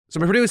So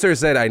my producer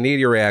said, I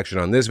need your reaction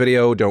on this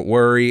video. Don't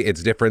worry,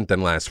 it's different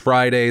than last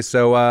Friday,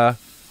 so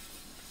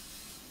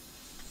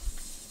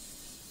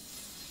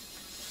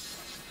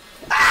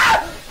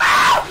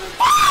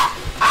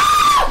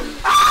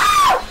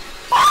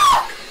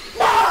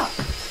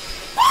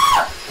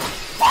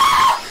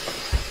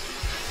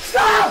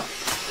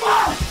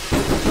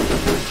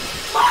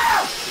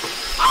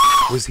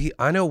was he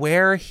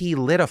unaware he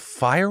lit a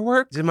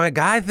firework? Did my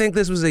guy think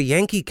this was a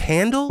Yankee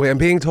Candle? Wait, I'm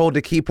being told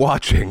to keep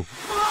watching.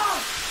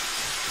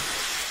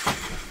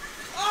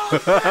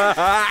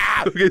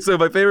 Okay, so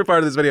my favorite part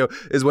of this video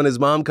is when his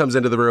mom comes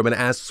into the room and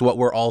asks what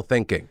we're all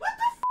thinking. What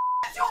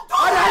the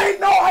f*** you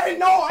doing? I didn't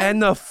know.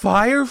 And the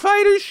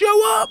firefighters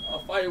show up? A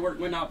firework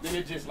went off, then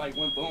it just like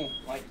went boom.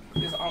 Like,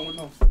 this I don't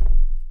know.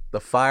 The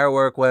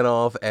firework went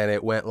off and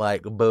it went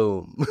like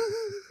boom.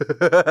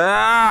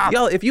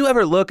 Y'all, if you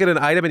ever look at an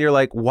item and you're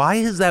like, why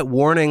is that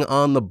warning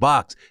on the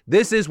box?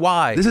 This is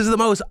why. This is the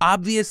most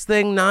obvious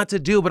thing not to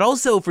do, but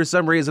also for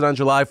some reason on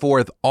July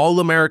 4th, all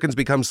Americans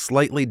become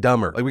slightly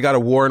dumber. Like we gotta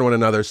warn one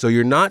another, so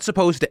you're not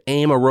supposed to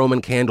aim a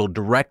Roman candle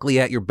directly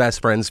at your best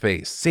friend's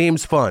face.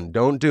 Seems fun,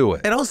 don't do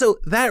it. And also,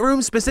 that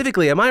room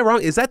specifically, am I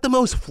wrong? Is that the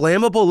most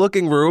flammable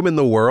looking room in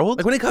the world?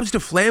 Like when it comes to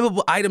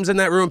flammable items in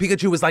that room,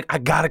 Pikachu was like, I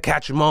gotta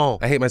catch them all.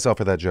 I hate myself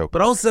for that joke.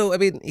 But also, I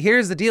mean,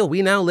 here's the deal.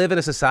 We now live in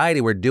a society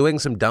where doing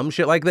some dumb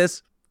shit like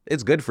this,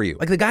 it's good for you.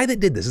 Like the guy that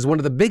did this is one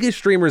of the biggest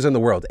streamers in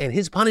the world, and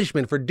his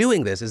punishment for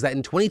doing this is that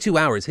in 22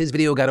 hours, his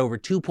video got over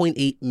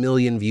 2.8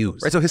 million views.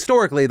 Right, so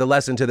historically, the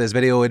lesson to this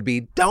video would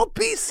be, don't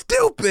be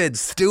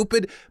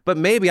stupid, but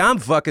maybe I'm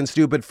fucking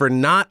stupid for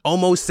not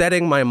almost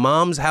setting my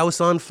mom's house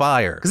on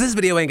fire. Because this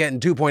video ain't getting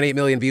 2.8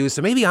 million views,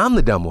 so maybe I'm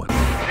the dumb one. This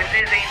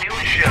is a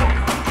news show.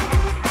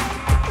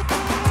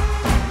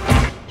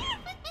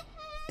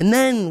 And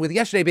then, with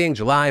yesterday being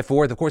July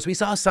 4th, of course, we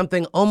saw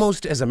something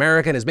almost as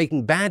American as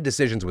making bad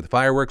decisions with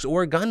fireworks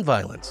or gun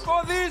violence.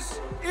 For this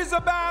is a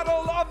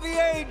battle of the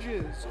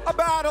ages, a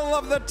battle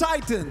of the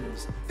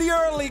titans, the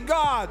early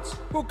gods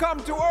who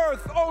come to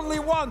Earth only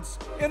once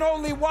in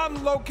only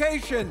one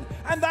location,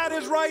 and that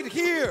is right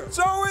here.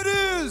 So it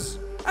is,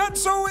 and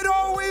so it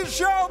always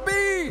shall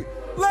be.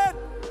 Let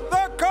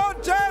the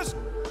contest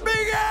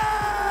begin!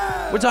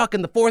 We're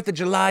talking the 4th of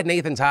July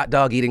Nathan's hot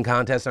dog eating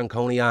contest on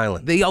Coney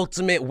Island. The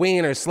ultimate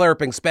wiener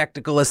slurping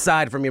spectacle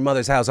aside from your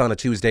mother's house on a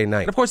Tuesday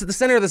night. And of course, at the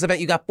center of this event,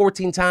 you got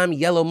 14-time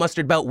yellow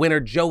mustard belt winner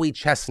Joey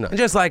Chestnut. And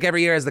just like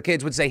every year, as the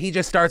kids would say, he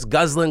just starts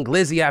guzzling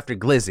glizzy after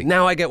glizzy.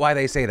 Now I get why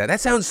they say that.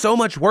 That sounds so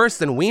much worse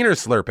than wiener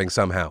slurping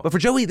somehow. But for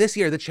Joey this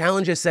year, the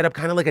challenge is set up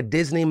kind of like a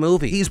Disney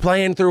movie. He's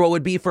playing through what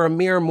would be for a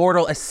mere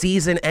mortal a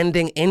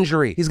season-ending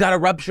injury. He's got a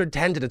ruptured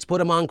tendon, it's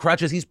put him on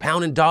crutches, he's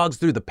pounding dogs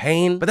through the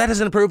pain. But that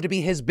doesn't prove to be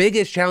his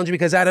biggest challenge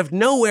because out of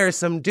nowhere,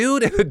 some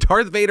dude in a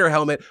Darth Vader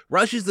helmet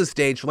rushes the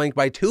stage flanked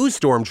by 2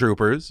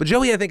 stormtroopers. But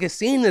Joey, I think, has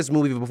seen this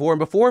movie before, and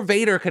before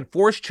Vader could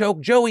force choke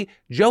Joey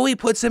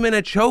puts him in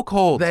a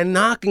chokehold, then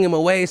knocking him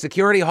away,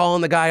 security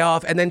hauling the guy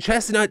off, and then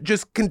Chestnut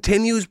just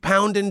continues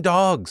pounding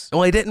dogs.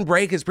 While he didn't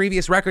break his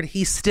previous record,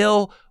 he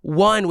still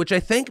won, which I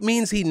think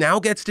means he now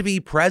gets to be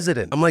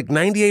president. I'm like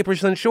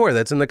 98% sure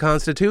that's in the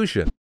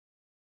Constitution.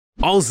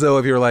 Also,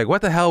 if you're like,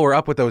 what the hell were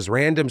up with those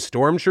random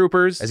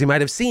stormtroopers? As you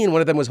might have seen,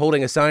 one of them was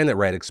holding a sign that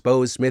read,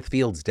 expose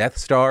Smithfield's Death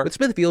Star, with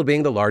Smithfield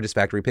being the largest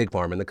factory pig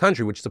farm in the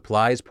country, which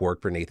supplies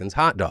pork for Nathan's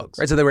hot dogs.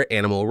 Right, so there were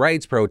animal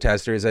rights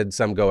protesters and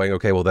some going,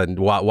 okay, well then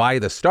why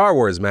the Star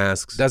Wars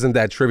masks? Doesn't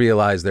that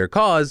trivialize their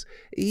cause?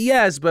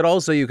 Yes, but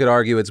also you could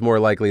argue it's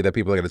more likely that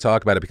people are going to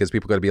talk about it because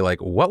people are going to be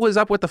like, what was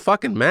up with the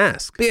fucking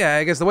mask? But yeah,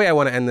 I guess the way I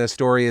want to end this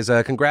story is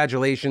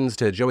congratulations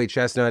to Joey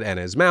Chestnut and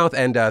his mouth,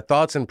 and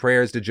thoughts and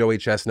prayers to Joey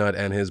Chestnut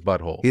and his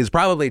butthole. He's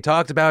probably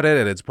talked about it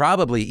and it's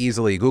probably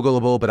easily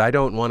Googleable, but I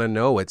don't want to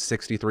know what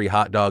 63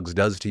 hot dogs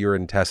does to your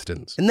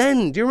intestines. And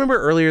then, do you remember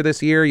earlier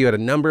this year, you had a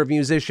number of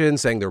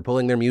musicians saying they were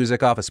pulling their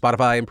music off of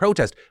Spotify in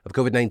protest of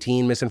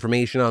COVID-19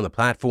 misinformation on the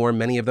platform,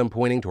 many of them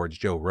pointing towards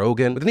Joe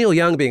Rogan, with Neil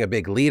Young being a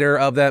big leader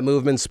of that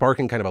movement,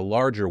 sparking kind of a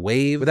larger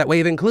wave, with that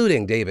wave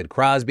including David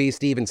Crosby,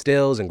 Stephen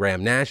Stills, and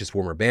Graham Nash, his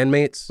former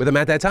bandmates, with him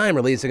at that time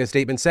releasing a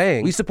statement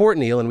saying, we support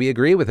Neil and we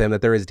agree with him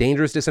that there is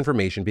dangerous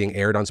disinformation being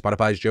aired on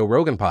Spotify's Joe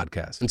Rogan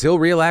podcast. Until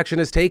real action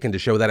is taken to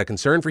show that a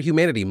concern for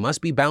humanity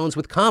must be balanced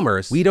with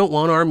commerce, we don't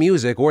want our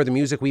music or the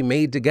music we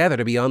made together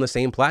to be on the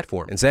same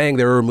platform, and saying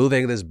they're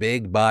removing this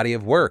big body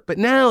of work. But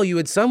now you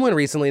had someone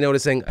recently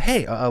noticing,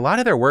 hey, a lot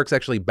of their work's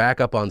actually back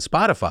up on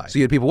Spotify. So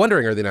you had people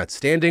wondering, are they not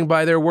standing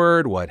by their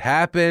word? What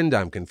happened?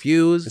 I'm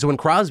confused. And so when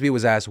Crosby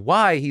was asked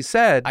why, he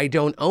said, I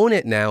don't own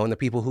it now, and the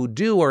people who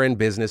do are in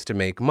business to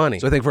make money.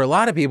 So I think for a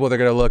lot of people, they're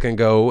gonna look and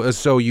go,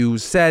 so you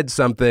said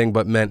something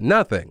but meant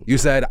nothing. You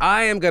said,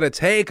 I am gonna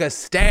take a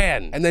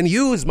stand. and then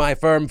use my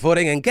firm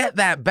footing and get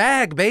that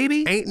bag,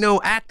 baby. Ain't no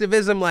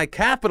activism like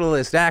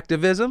capitalist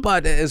activism.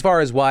 But as far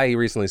as why he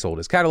recently sold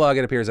his catalog,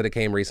 it appears that it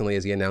came recently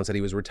as he announced that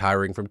he was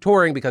retiring from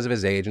touring because of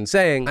his age and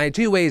saying, I had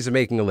two ways of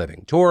making a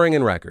living, touring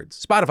and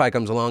records. Spotify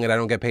comes along and I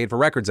don't get paid for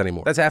records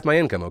anymore. That's half my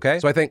income, okay?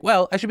 So I think,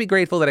 well, I should be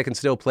grateful that I can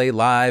still play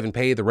live and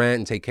pay the rent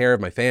and take care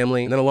of my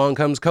family. And then along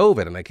comes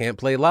COVID and I can't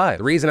play live.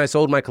 The reason I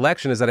sold my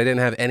collection is that I didn't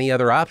have any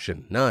other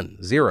option. None.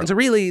 Zero. And so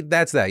really,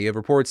 that's that. You have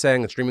reports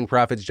saying that streaming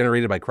profits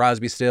generated by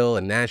Crosby, Still,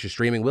 and Nash's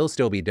streaming will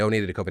still be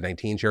donated to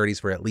COVID-19 charities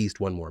for at least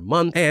one more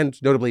month.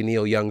 And notably,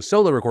 Neil Young's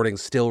solo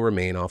recordings still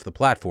remain off the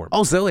platform.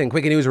 Also, in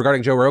quick news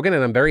regarding Joe Rogan,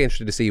 and I'm very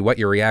interested to see what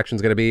your reaction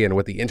is going to be and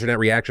what the internet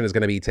reaction is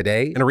going to be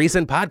today. In a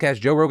recent podcast,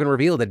 Joe Rogan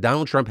revealed that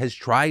Donald Trump has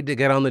tried to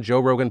get on the Joe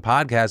Rogan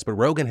podcast, but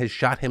Rogan has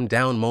shot him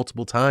down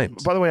multiple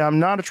times. By the way, I'm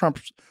not a Trump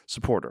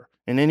supporter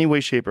in any way,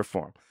 shape, or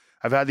form.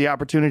 I've had the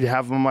opportunity to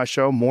have him on my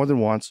show more than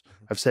once.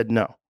 I've said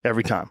no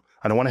every time.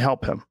 I don't want to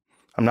help him.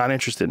 I'm not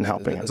interested in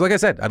helping him. So like I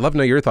said, I'd love to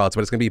know your thoughts,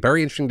 but it's going to be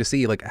very interesting to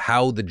see like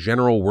how the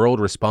general world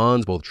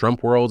responds, both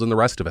Trump worlds and the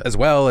rest of it. As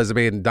well as, I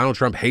mean, Donald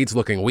Trump hates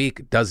looking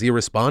weak. Does he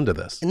respond to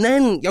this? And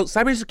then,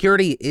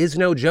 cybersecurity is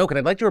no joke, and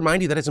I'd like to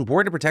remind you that it's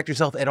important to protect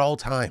yourself at all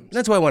times. And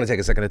that's why I want to take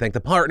a second to thank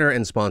the partner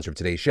and sponsor of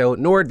today's show,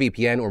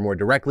 NordVPN, or more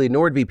directly,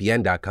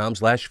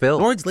 nordvpn.com/Phil.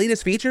 Nord's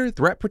latest feature,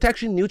 Threat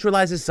Protection,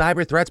 neutralizes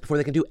cyber threats before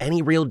they can do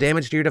any real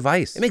damage to your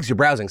device. It makes your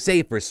browsing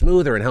safer,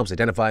 smoother, and helps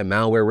identify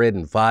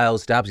malware-ridden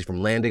files, stops you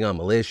from landing on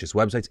malicious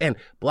websites, and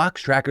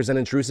blocks trackers and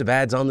intrusive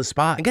ads on the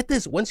spot. And get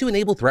this, once you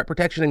enable threat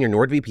protection in your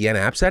NordVPN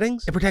app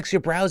settings, it protects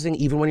your browsing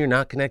even when you're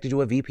not connected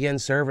to a VPN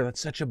server. That's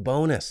such a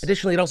bonus.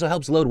 Additionally, it also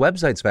helps load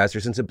websites faster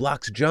since it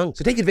blocks junk.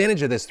 So take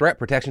advantage of this threat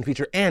protection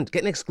feature and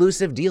get an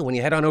exclusive deal when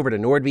you head on over to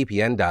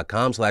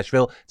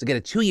nordvpn.com/Phil to get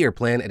a 2-year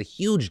plan at a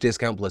huge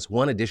discount plus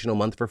 1 additional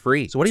month for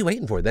free. So what are you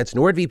waiting for? That's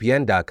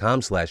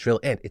nordvpn.com/Phil,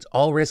 and it's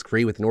all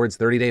risk-free with Nord's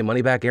 30-day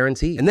money-back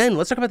guarantee. And then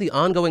let's talk about the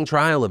ongoing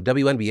trial of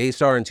WNBA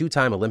star and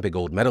 2-time Olympic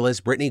gold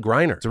medalist Brittany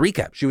Griner. To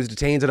recap, she was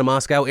detained at a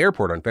Moscow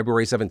airport on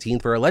February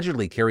 17th for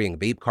allegedly carrying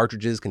vape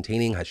cartridges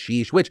containing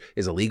hashish, which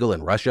is illegal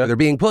in Russia. They're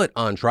being put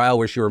on trial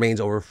where she remains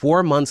over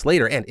 4 months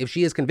later, and if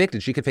she is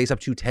convicted, she could face up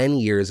to 10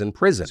 years in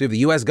prison. So you have the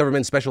U.S.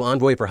 government special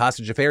envoy for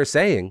hostage affairs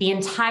saying, the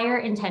entire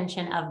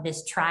intention of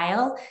this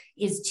trial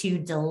is to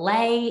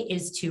delay,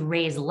 is to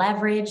raise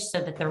leverage so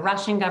that the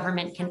Russian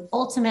government can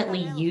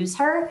ultimately use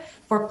her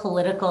for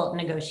political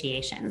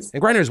negotiations.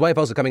 And Griner's wife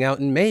also coming out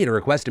in May to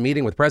request a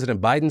meeting with President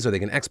Biden so they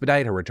can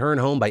expedite her return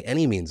home by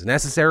any means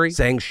necessary,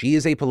 saying she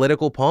is a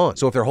political pawn.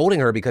 So if they're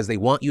holding her because they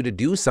want you to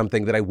do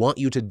something, then I want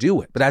you to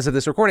do it. But as of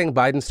this recording,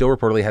 Biden still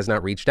reportedly has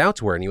not reached out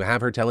to her, and you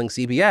have her telling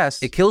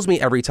CBS, it kills me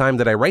every time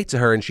that I write to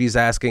her and she's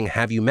asking,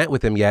 have you met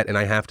with him yet? And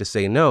I have to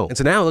say no. And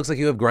so now it looks like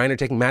you have Griner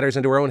taking matters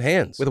into her own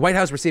hands, with the White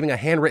House receiving a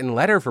handwritten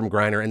letter from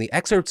Griner and the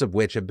excerpts of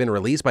which have been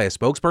released by a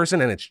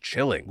spokesperson, and it's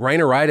chilling.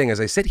 Griner writing, as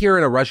I sit here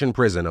in a Russian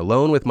prison,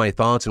 alone with my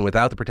thoughts and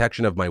without the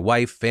protection of my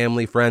wife,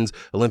 family, friends,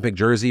 Olympic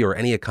jersey, or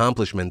any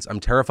accomplishments,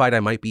 I'm terrified I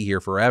might be here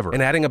forever.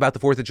 And adding about the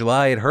 4th of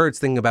July, it hurts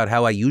thinking about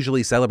how I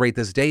usually celebrate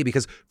this day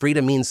because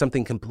freedom means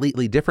something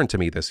completely different to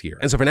me this year.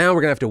 And so for now,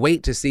 we're gonna have to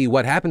wait to see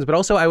what happens, but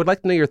also I would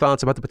like to know your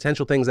thoughts about the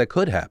potential things that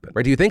could happen,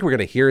 right? Do you think we're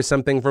gonna hear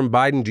something from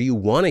Biden? Do you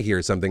wanna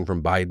hear something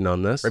from Biden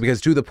on this? Right?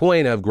 Because to the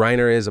point of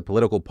Griner is a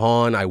political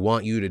pawn, I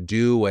want you to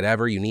do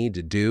whatever you need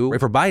to do. Right?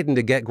 For Biden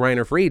to get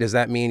Griner free, does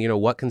that mean,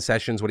 what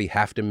concessions would he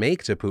have to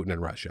make to Putin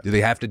and Russia? Do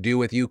they have to do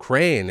with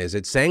Ukraine? Is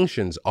it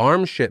sanctions,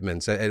 arms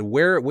shipments? And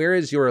where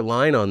is your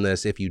line on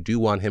this if you do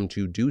want him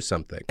to do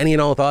something? Any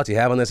and all thoughts you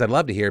have on this, I'd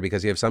love to hear,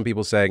 because you have some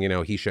people saying,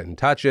 he shouldn't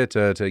touch it,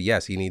 to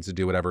yes, he needs to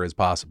do whatever is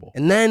possible.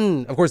 And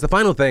then, of course, the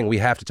final thing we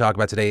have to talk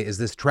about today is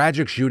this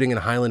tragic shooting in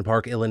Highland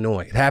Park,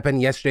 Illinois. It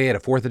happened yesterday at a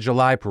 4th of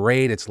July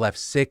parade. It's left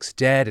 6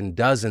 dead and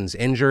dozens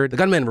injured. The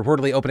gunman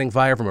reportedly opening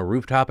fire from a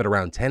rooftop at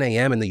around 10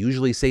 a.m. in the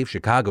usually safe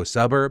Chicago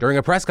suburb. During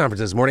a press conference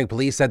this morning,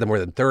 police said that more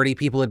than 30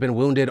 people had been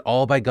wounded,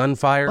 all by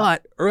gunfire.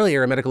 But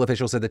earlier, a medical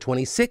official said that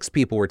 26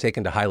 people were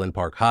taken to Highland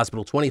Park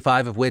Hospital,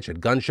 25 of which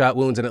had gunshot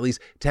wounds, and at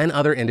least 10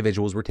 other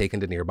individuals were taken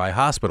to nearby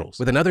hospitals.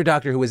 With another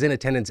doctor who was in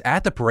attendance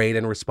at the parade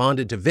and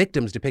responded to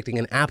victims, depicting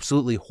an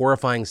absolutely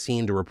horrifying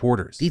scene to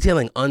reporters,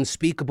 detailing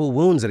unspeakable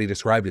wounds that he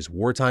described as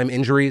wartime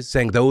injuries,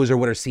 saying those are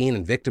what are seen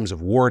in victims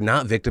of war,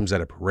 not victims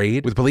at a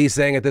parade. With police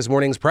saying at this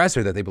morning's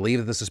presser that they believe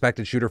that the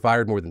suspected shooter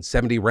fired more than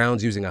 70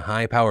 rounds using a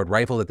high-powered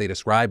rifle that they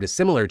described as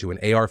similar to an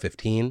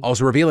AR-15.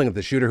 Also revealing that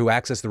the shooter who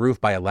accessed the roof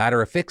by a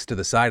ladder affixed to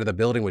the side of the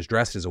building was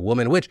dressed as a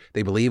woman, which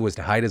they believe was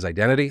to hide his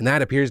identity. And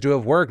that appears to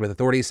have worked, with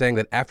authorities saying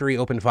that after he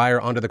opened fire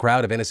onto the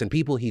crowd of innocent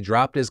people, he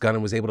dropped his gun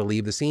and was able to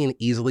leave the scene,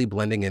 easily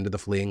blending into the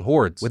fleeing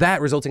hordes. With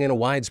that resulting in a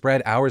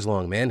widespread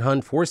hours-long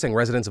manhunt, forcing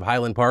residents of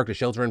Highland Park to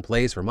shelter in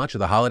place for much of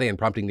the holiday and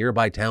prompting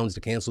nearby towns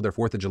to cancel their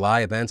 4th of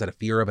July events out of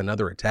fear of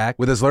another attack.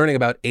 With us learning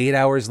about 8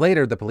 hours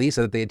later, the police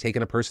said that they had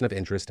taken a person of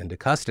interest into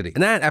custody. city.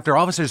 And that after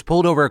officers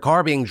pulled over a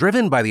car being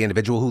driven by the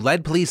individual who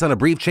led police on a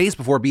brief chase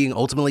before being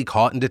ultimately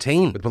caught and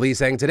detained. With police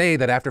saying today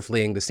that after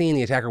fleeing the scene,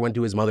 the attacker went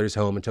to his mother's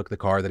home and took the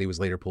car that he was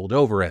later pulled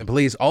over in. And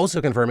police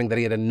also confirming that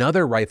he had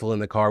another rifle in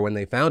the car when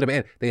they found him,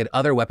 and they had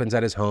other weapons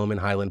at his home in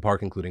Highland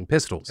Park, including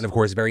pistols. And of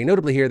course, very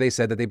notably here, they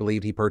said that they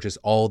believed he purchased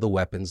all the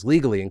weapons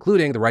legally,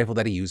 including the rifle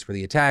that he used for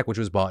the attack, which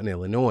was bought in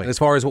Illinois. And as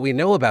far as what we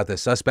know about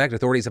this suspect,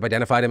 authorities have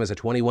identified him as a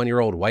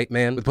 21-year-old white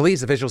man, with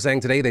police officials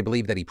saying today they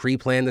believe that he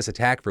pre-planned this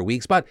attack for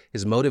weeks, but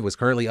his motive was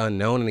currently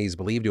unknown and he's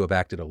believed to have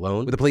acted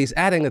alone, with the police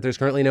adding that there's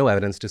currently no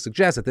evidence to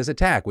suggest that this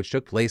attack, which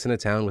took place in a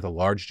town with a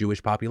large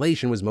Jewish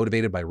population, was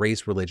motivated by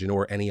race, religion,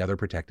 or any other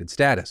protected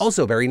status.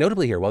 Also, very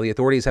notably here, while the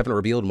authorities haven't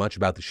revealed much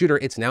about the shooter,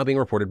 it's now being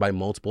reported by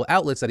multiple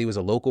outlets that he was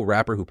a local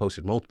rapper who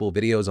posted multiple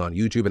videos on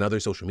YouTube and other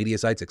social media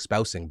sites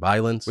espousing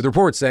violence, with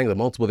reports saying that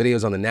multiple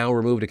videos on the now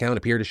removed account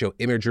appear to show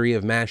imagery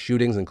of mass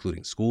shootings,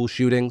 including school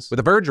shootings, with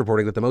The Verge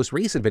reporting that the most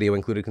recent video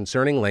included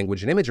concerning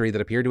language and imagery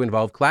that appeared to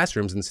involve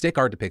classrooms and stick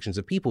art depictions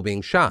of people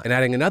being shot, and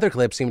adding another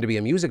clip seemed to be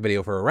a music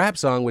video for a rap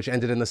song, which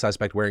ended in the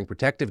suspect wearing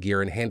protective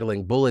gear and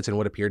handling bullets in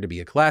what appeared to be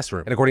a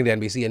classroom. And according to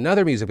NBC,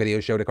 another music video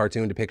showed a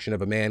cartoon depiction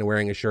of a man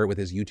wearing a shirt with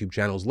his YouTube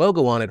channel's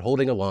logo on it,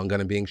 holding a long gun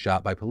and being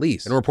shot by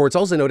police. And reports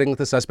also noting that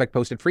the suspect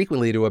posted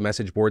frequently to a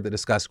message board that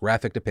discussed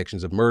graphic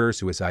depictions of murder,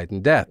 suicide,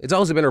 and death. It's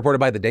also been reported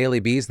by the Daily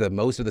Beast that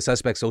most of the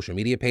suspect's social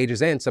media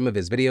pages and some of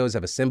his videos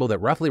have a symbol that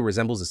roughly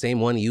resembles the same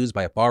one used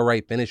by a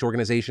far-right Finnish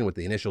organization with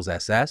the initials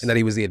SS, and that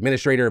he was the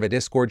administrator of a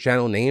Discord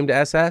channel named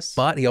SS,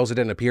 but he also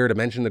didn't appear to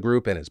mention the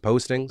group in his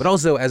postings. But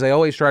also, as I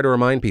always try to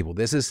remind people,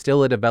 this is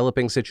still a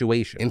developing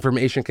situation.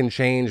 Information can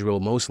change. We'll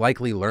most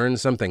likely learn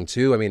something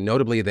too. I mean,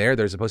 notably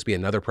there's supposed to be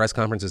another press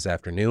conference this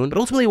afternoon. But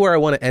ultimately where I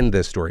want to end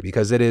this story,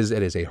 because it is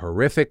a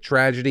horrific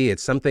tragedy.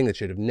 It's something that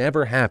should have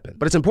never happened.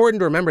 But it's important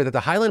to remember that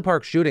the Highland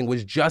Park shooting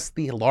was just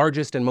the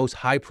largest and most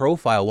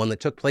high-profile one that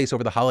took place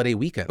over the holiday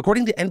weekend.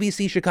 According to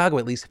NBC Chicago,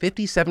 at least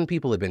 57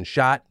 people have been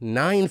shot,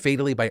 9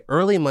 fatally by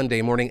early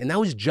Monday morning, and that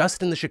was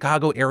just in the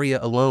Chicago area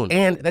alone.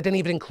 And that didn't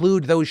even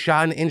include those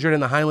shot and injured in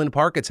the Highland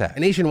Park attack.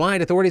 And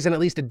nationwide, authorities in at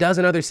least a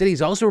dozen other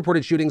cities also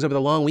reported shootings over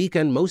the long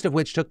weekend, most of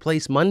which took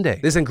place Monday.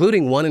 This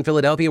including one in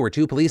Philadelphia where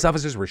 2 police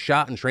officers were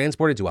shot and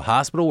transported to a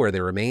hospital where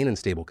they remain in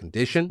stable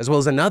condition, as well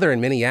as another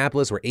in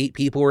Minneapolis where 8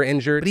 people were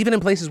injured. But even in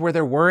places where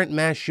there weren't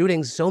mass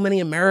shootings, so many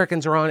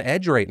Americans are on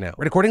edge right now.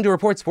 But according to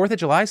reports, 4th of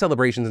July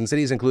celebrations in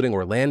cities including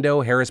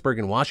Orlando, Harrisburg,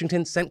 and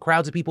Washington sent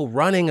crowds of people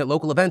running at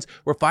local events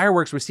where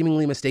fireworks were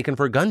seemingly mistaken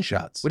for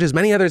gunshots, which, as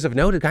many others have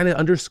noted, kind of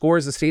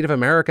underscores the state of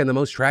America in the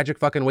most tragic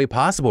fucking way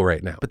possible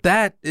right now. But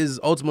that is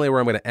ultimately where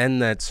I'm going to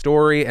end that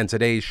story and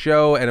today's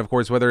show, and of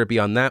course, whether it be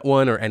on that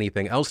one or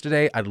anything else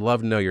today, I'd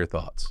love to know your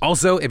thoughts.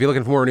 Also, if you're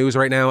looking for more news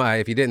right now,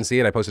 if you didn't see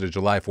it, I posted a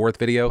July 4th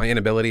video. My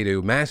inability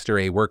to master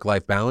a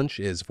work-life balance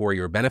is for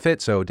your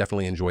benefit, so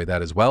definitely enjoy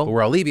that as well. But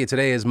where I'll leave you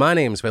today is my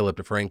name's Philip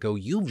DeFranco.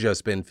 You've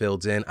just been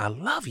filled in. I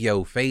love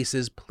yo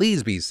faces.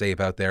 Please be safe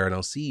out there, and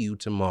I'll see you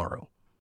tomorrow.